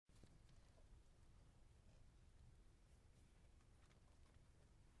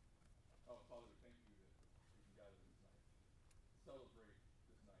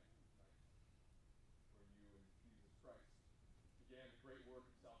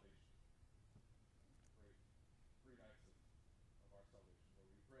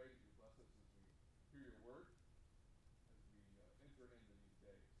pray that you bless us as we hear your word, as we enter into these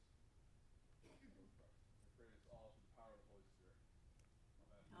days. In the name of Christ. I pray this all through the power of the Holy Spirit.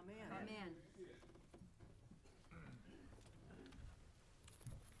 Amen. Amen. Amen.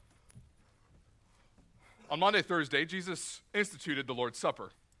 On Maundy, Thursday, Jesus instituted the Lord's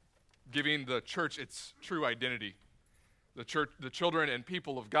Supper, giving the church its true identity, the children and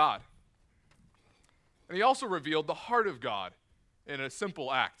people of God. And he also revealed the heart of God in a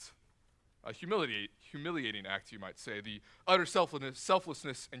simple act, a humiliating act, you might say, the utter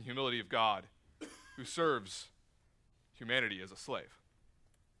selflessness and humility of God who serves humanity as a slave.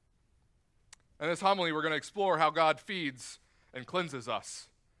 In this homily, we're going to explore how God feeds and cleanses us,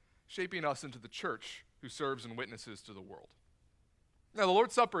 shaping us into the church who serves and witnesses to the world. Now, the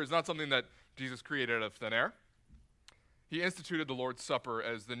Lord's Supper is not something that Jesus created out of thin air. He instituted the Lord's Supper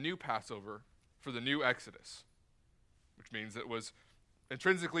as the new Passover for the new Exodus, which means it was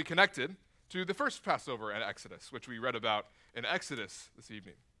intrinsically connected to the first Passover and Exodus, which we read about in Exodus this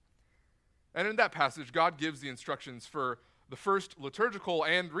evening. And in that passage, God gives the instructions for the first liturgical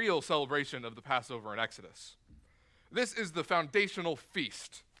and real celebration of the Passover and Exodus. This is the foundational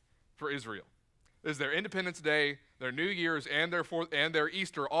feast for Israel. This is their Independence Day, their New Year's, and their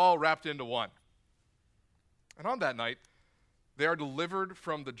Easter all wrapped into one. And on that night, they are delivered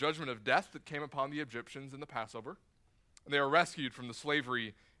from the judgment of death that came upon the Egyptians in the Passover, and they are rescued from the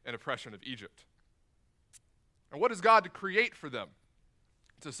slavery and oppression of Egypt. And what does God create for them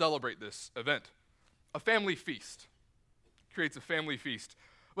to celebrate this event? A family feast. Creates a family feast.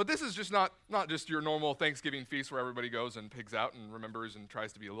 But this is just not just your normal Thanksgiving feast where everybody goes and pigs out and remembers and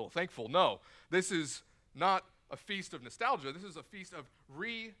tries to be a little thankful. No, this is not a feast of nostalgia. This is a feast of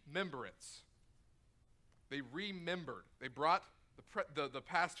remembrance. They remembered. They brought the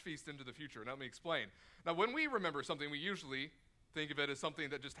past feast into the future. Now let me explain. Now when we remember something, we usually think of it as something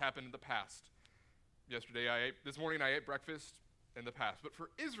that just happened in the past. This morning I ate breakfast in the past. But for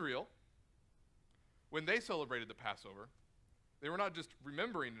Israel, when they celebrated the Passover, they were not just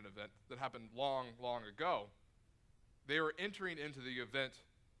remembering an event that happened long, long ago. They were entering into the event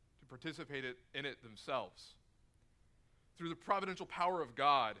to participate in it themselves. Through the providential power of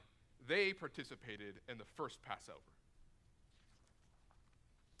God, they participated in the first Passover.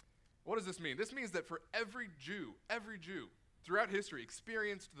 What does this mean? This means that for every Jew throughout history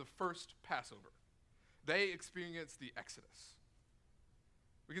experienced the first Passover. They experienced the Exodus.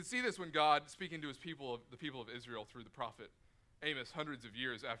 We can see this when God, speaking to the people of Israel through the prophet Amos, hundreds of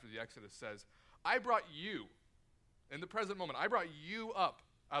years after the Exodus, says, I brought you, in the present moment, I brought you up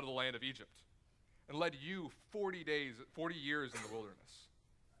out of the land of Egypt and led you 40 years in the wilderness.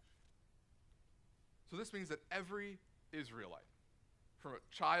 So this means that every Israelite, from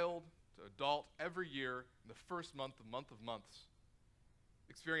a child to adult, every year, in the first month, the month of months,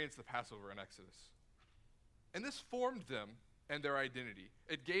 experienced the Passover and Exodus. And this formed them and their identity.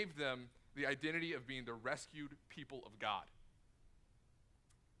 It gave them the identity of being the rescued people of God.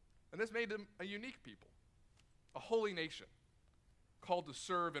 And this made them a unique people, a holy nation, called to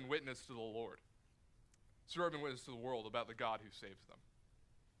serve and witness to the Lord, serve and witness to the world about the God who saves them.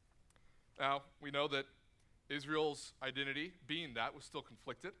 Now, we know that Israel's identity, being that, was still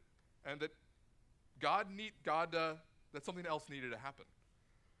conflicted, and that that something else needed to happen.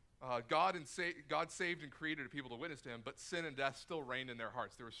 God saved and created a people to witness to him, but sin and death still reigned in their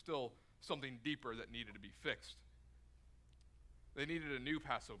hearts. There was still something deeper that needed to be fixed. They needed a new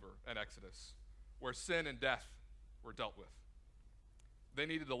Passover and Exodus, where sin and death were dealt with. They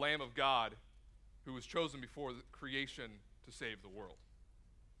needed the Lamb of God who was chosen before creation to save the world.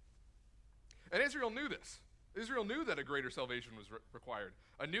 And Israel knew this. Israel knew that a greater salvation was required,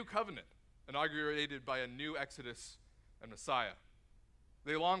 a new covenant inaugurated by a new Exodus and Messiah.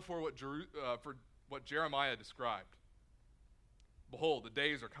 They longed for what Jeremiah described. Behold, the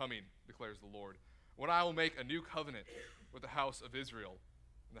days are coming, declares the Lord, when I will make a new covenant with the house of Israel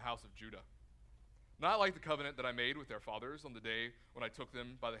and the house of Judah. Not like the covenant that I made with their fathers on the day when I took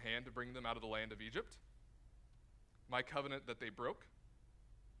them by the hand to bring them out of the land of Egypt. My covenant that they broke,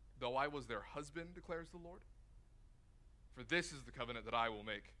 though I was their husband, declares the Lord. For this is the covenant that I will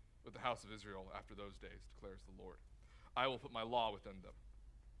make with the house of Israel after those days, declares the Lord. I will put my law within them.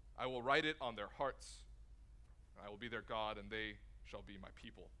 I will write it on their hearts. I will be their God, and they shall be my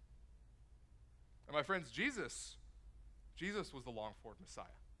people. And my friends, Jesus was the longed-for Messiah,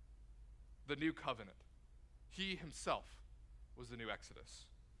 the new covenant. He himself was the new Exodus.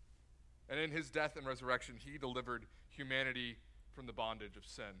 And in his death and resurrection, he delivered humanity from the bondage of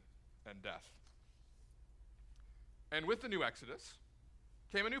sin and death. And with the new Exodus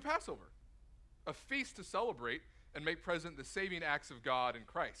came a new Passover, a feast to celebrate and make present the saving acts of God in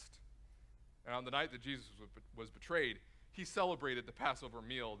Christ. And on the night that Jesus was betrayed, he celebrated the Passover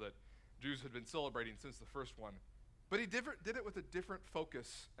meal that Jews had been celebrating since the first one. But he did it with a different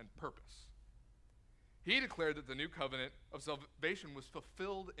focus and purpose. He declared that the new covenant of salvation was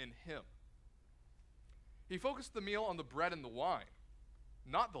fulfilled in him. He focused the meal on the bread and the wine,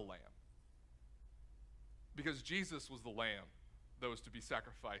 not the lamb. Because Jesus was the lamb that was to be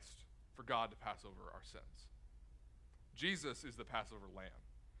sacrificed for God to pass over our sins. Jesus is the Passover lamb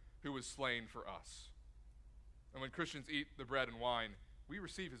who was slain for us. And when Christians eat the bread and wine, we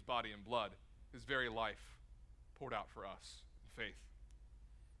receive his body and blood, his very life poured out for us in faith.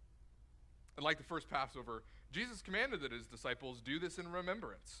 And like the first Passover, Jesus commanded that his disciples do this in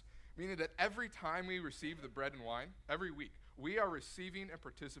remembrance, meaning that every time we receive the bread and wine, every week, we are receiving and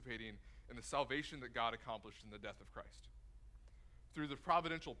participating in the salvation that God accomplished in the death of Christ. Through the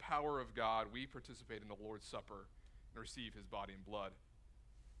providential power of God, we participate in the Lord's Supper and receive his body and blood.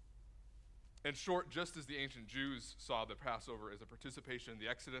 In short, just as the ancient Jews saw the Passover as a participation in the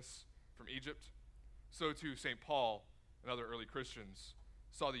Exodus from Egypt, so too St. Paul and other early Christians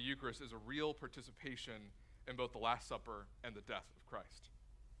saw the Eucharist as a real participation in both the Last Supper and the death of Christ.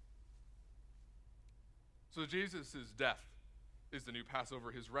 So Jesus' death is the new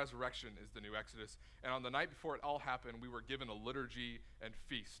Passover, his resurrection is the new Exodus, and on the night before it all happened, we were given a liturgy and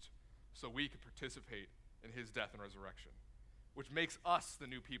feast so we could participate in his death and resurrection, which makes us the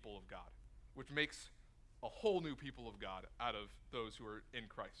new people of God, which makes a whole new people of God out of those who are in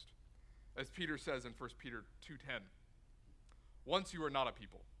Christ. As Peter says in 1 Peter 2:10, once you were not a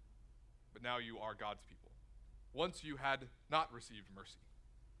people, but now you are God's people. Once you had not received mercy,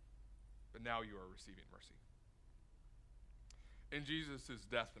 but now you are receiving mercy. In Jesus'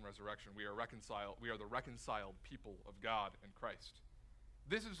 death and resurrection, we are reconciled. We are the reconciled people of God in Christ.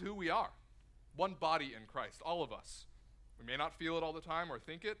 This is who we are, one body in Christ, all of us. We may not feel it all the time or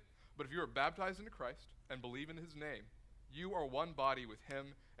think it, but if you are baptized into Christ and believe in his name, you are one body with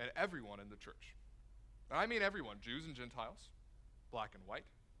him and everyone in the church. And I mean everyone, Jews and Gentiles, black and white,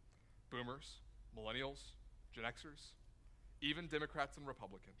 boomers, millennials, Gen Xers, even Democrats and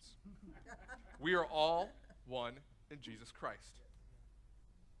Republicans. We are all one in Jesus Christ.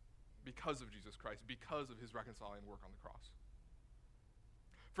 Because of Jesus Christ, because of his reconciling work on the cross.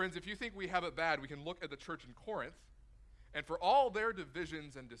 Friends, if you think we have it bad, we can look at the church in Corinth, and for all their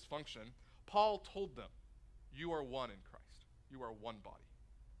divisions and dysfunction, Paul told them, you are one in Christ. You are one body.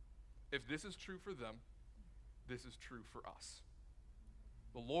 If this is true for them, this is true for us.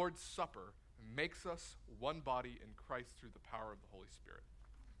 The Lord's Supper makes us one body in Christ through the power of the Holy Spirit.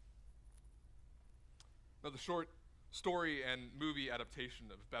 Now, the short story and movie adaptation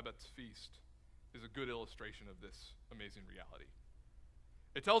of Babette's Feast is a good illustration of this amazing reality.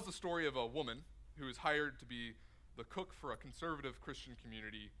 It tells the story of a woman who is hired to be the cook for a conservative Christian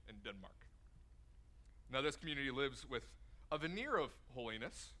community in Denmark. Now, this community lives with a veneer of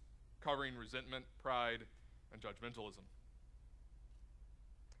holiness, covering resentment, pride, and judgmentalism.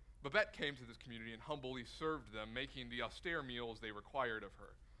 Babette came to this community and humbly served them, making the austere meals they required of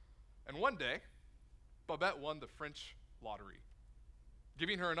her. And one day, Babette won the French lottery,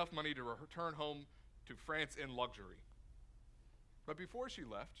 giving her enough money to return home to France in luxury. But before she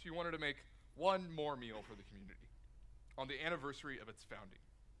left, she wanted to make one more meal for the community on the anniversary of its founding.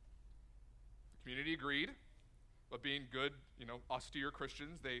 The community agreed, but being good, austere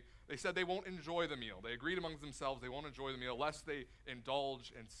Christians, they said they won't enjoy the meal. They agreed amongst themselves they won't enjoy the meal lest they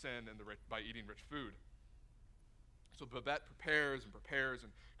indulge in sin by eating rich food. So Babette prepares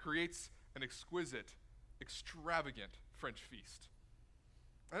and creates an exquisite, extravagant French feast.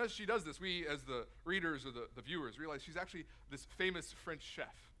 And as she does this, we as the readers or the viewers realize she's actually this famous French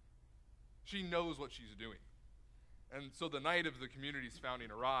chef. She knows what she's doing. And so the night of the community's founding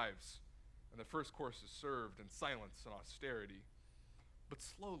arrives, and the first course is served in silence and austerity. But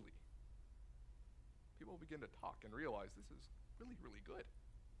slowly, people begin to talk and realize this is really, really good.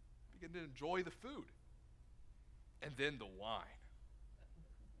 Begin to enjoy the food. And then the wine.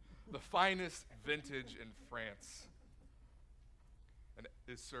 The finest vintage in France. And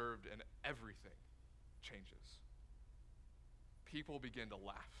is served, and everything changes. People begin to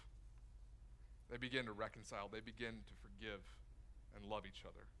laugh. They begin to reconcile. They begin to forgive and love each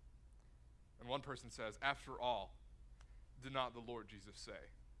other. And one person says, after all, did not the Lord Jesus say,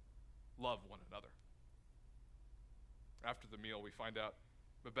 love one another? After the meal, we find out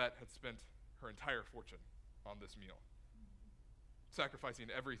Babette had spent her entire fortune on this meal, sacrificing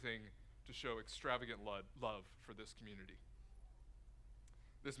everything to show extravagant love for this community.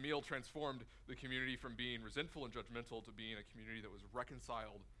 This meal transformed the community from being resentful and judgmental to being a community that was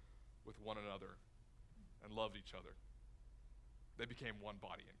reconciled with one another. and loved each other. They became one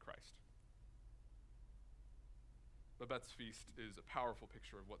body in Christ. Babette's feast is a powerful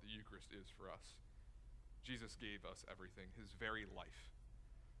picture of what the Eucharist is for us. Jesus gave us everything, his very life,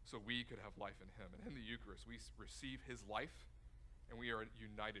 so we could have life in him. And in the Eucharist, we receive his life, and we are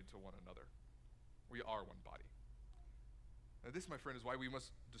united to one another. We are one body. Now this, my friend, is why we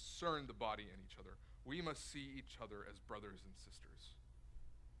must discern the body in each other. We must see each other as brothers and sisters,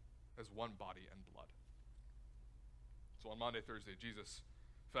 as one body and blood. So on Maundy, Thursday, Jesus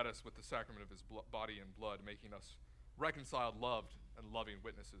fed us with the sacrament of his body and blood, making us reconciled, loved, and loving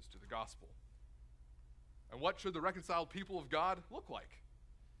witnesses to the gospel. And what should the reconciled people of God look like?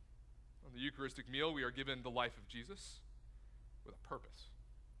 On the Eucharistic meal, we are given the life of Jesus with a purpose,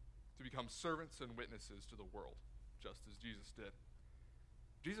 to become servants and witnesses to the world, just as Jesus did.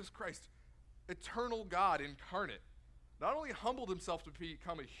 Jesus Christ, eternal God incarnate, not only humbled himself to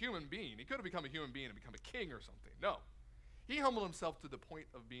become a human being, he could have become a human being and become a king or something. No. He humbled himself to the point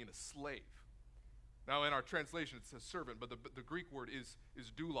of being a slave. Now, in our translation, it says servant, but the Greek word is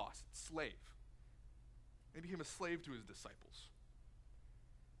doulos, slave. He became a slave to his disciples.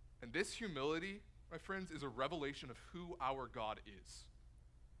 And this humility, my friends, is a revelation of who our God is.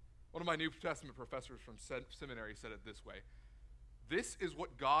 One of my New Testament professors from seminary said it this way: this is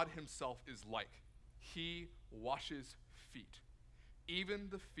what God himself is like. He washes feet, even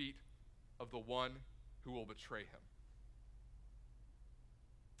the feet of the one who will betray him.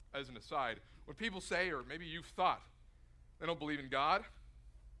 As an aside, when people say, or maybe you've thought, they don't believe in God,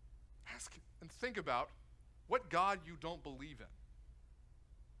 ask and think about what God you don't believe in.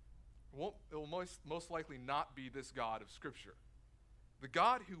 It will most likely not be this God of Scripture. The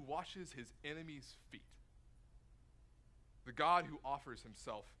God who washes his enemies' feet. The God who offers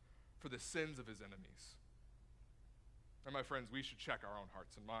himself for the sins of his enemies. And my friends, we should check our own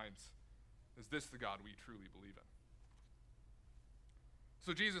hearts and minds. Is this the God we truly believe in?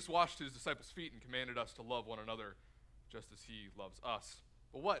 So Jesus washed his disciples' feet and commanded us to love one another just as he loves us.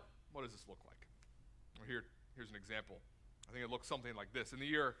 But what does this look like? Well, here's an example. I think it looks something like this. In the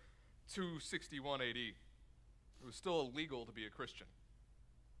year 261 AD, it was still illegal to be a Christian.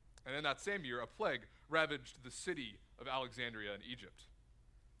 And in that same year, a plague ravaged the city of Alexandria in Egypt.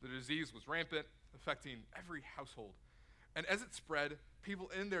 The disease was rampant, affecting every household. And as it spread,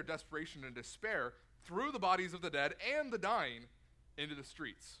 people in their desperation and despair threw the bodies of the dead and the dying into the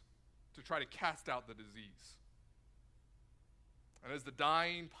streets to try to cast out the disease. And as the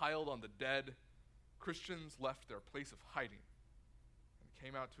dying piled on the dead, Christians left their place of hiding and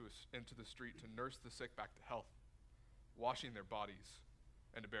came out into the street to nurse the sick back to health, washing their bodies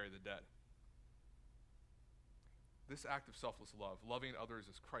and to bury the dead. This act of selfless love, loving others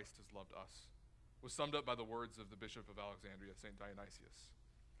as Christ has loved us, was summed up by the words of the Bishop of Alexandria, St. Dionysius.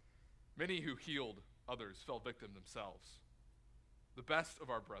 Many who healed others fell victim themselves. The best of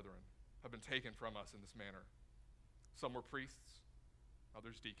our brethren have been taken from us in this manner. Some were priests,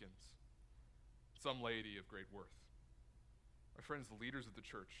 others deacons, some laity of great worth. My friends, the leaders of the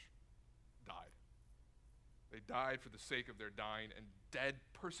church died. They died for the sake of their dying and dead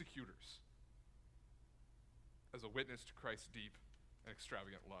persecutors as a witness to Christ's deep and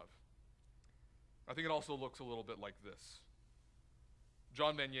extravagant love. I think it also looks a little bit like this.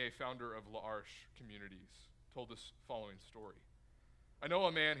 John Vanier, founder of L'Arche Communities, told this following story. I know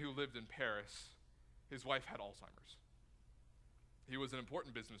a man who lived in Paris. His wife had Alzheimer's. He was an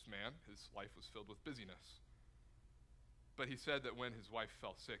important businessman. His life was filled with busyness. But he said that when his wife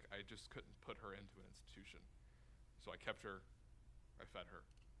fell sick, I just couldn't put her into an institution. So I kept her, I fed her,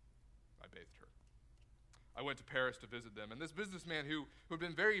 I bathed her. I went to Paris to visit them, and this businessman who had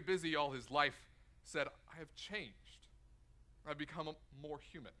been very busy all his life said, I have changed. I've become more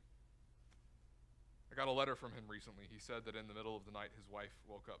human. I got a letter from him recently. He said that in the middle of the night, his wife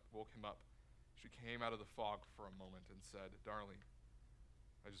woke him up. She came out of the fog for a moment and said, darling,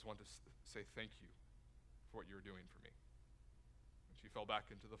 I just want to say thank you for what you're doing for me. And she fell back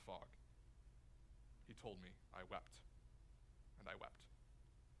into the fog. He told me, I wept, and I wept.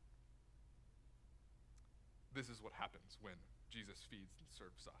 This is what happens when Jesus feeds and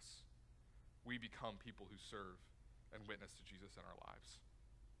serves us. We become people who serve and witness to Jesus in our lives,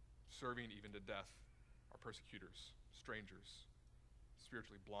 serving even to death our persecutors, strangers,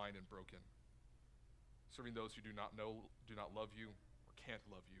 spiritually blind and broken, serving those who do not love you, or can't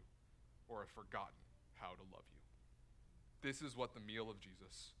love you, or have forgotten how to love you. This is what the meal of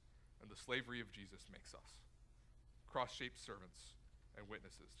Jesus and the slavery of Jesus makes us, cross-shaped servants and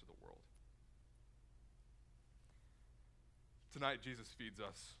witnesses to the world. Tonight, Jesus feeds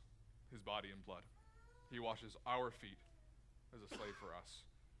us his body and blood. He washes our feet as a slave for us.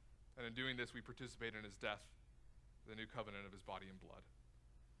 And in doing this, we participate in his death, the new covenant of his body and blood.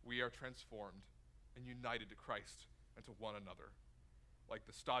 We are transformed and united to Christ and to one another. Like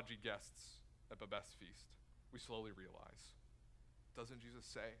the stodgy guests at Babette's feast, we slowly realize, doesn't Jesus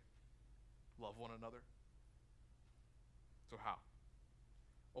say, love one another? So how?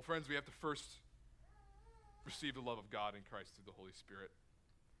 Well, friends, we have to first receive the love of God in Christ through the Holy Spirit.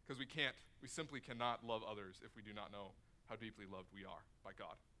 Because we simply cannot love others if we do not know how deeply loved we are by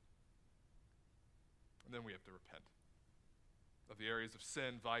God. And then we have to repent of the areas of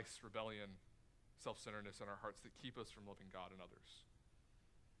sin, vice, rebellion, self-centeredness in our hearts that keep us from loving God and others.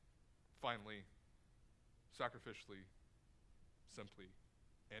 Finally, sacrificially, simply,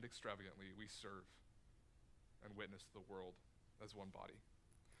 and extravagantly, we serve and witness the world as one body.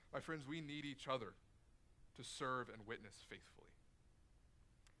 My friends, we need each other to serve and witness faithfully.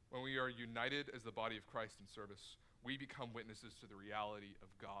 When we are united as the body of Christ in service, we become witnesses to the reality of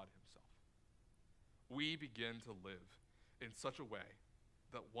God himself. We begin to live in such a way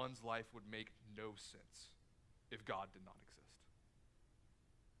that one's life would make no sense if God did not exist.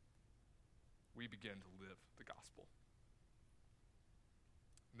 We begin to live the gospel.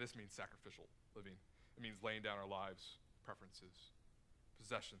 And this means sacrificial living. It means laying down our lives, preferences,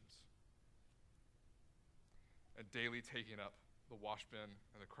 possessions, and daily taking up the washbin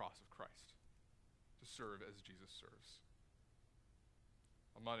and the cross of Christ to serve as Jesus serves.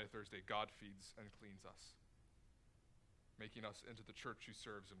 On Monday, Thursday, God feeds and cleans us, making us into the church who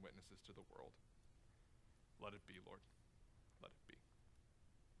serves and witnesses to the world. Let it be, Lord. Let it be.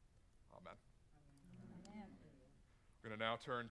 Amen. Amen. We're going to now turn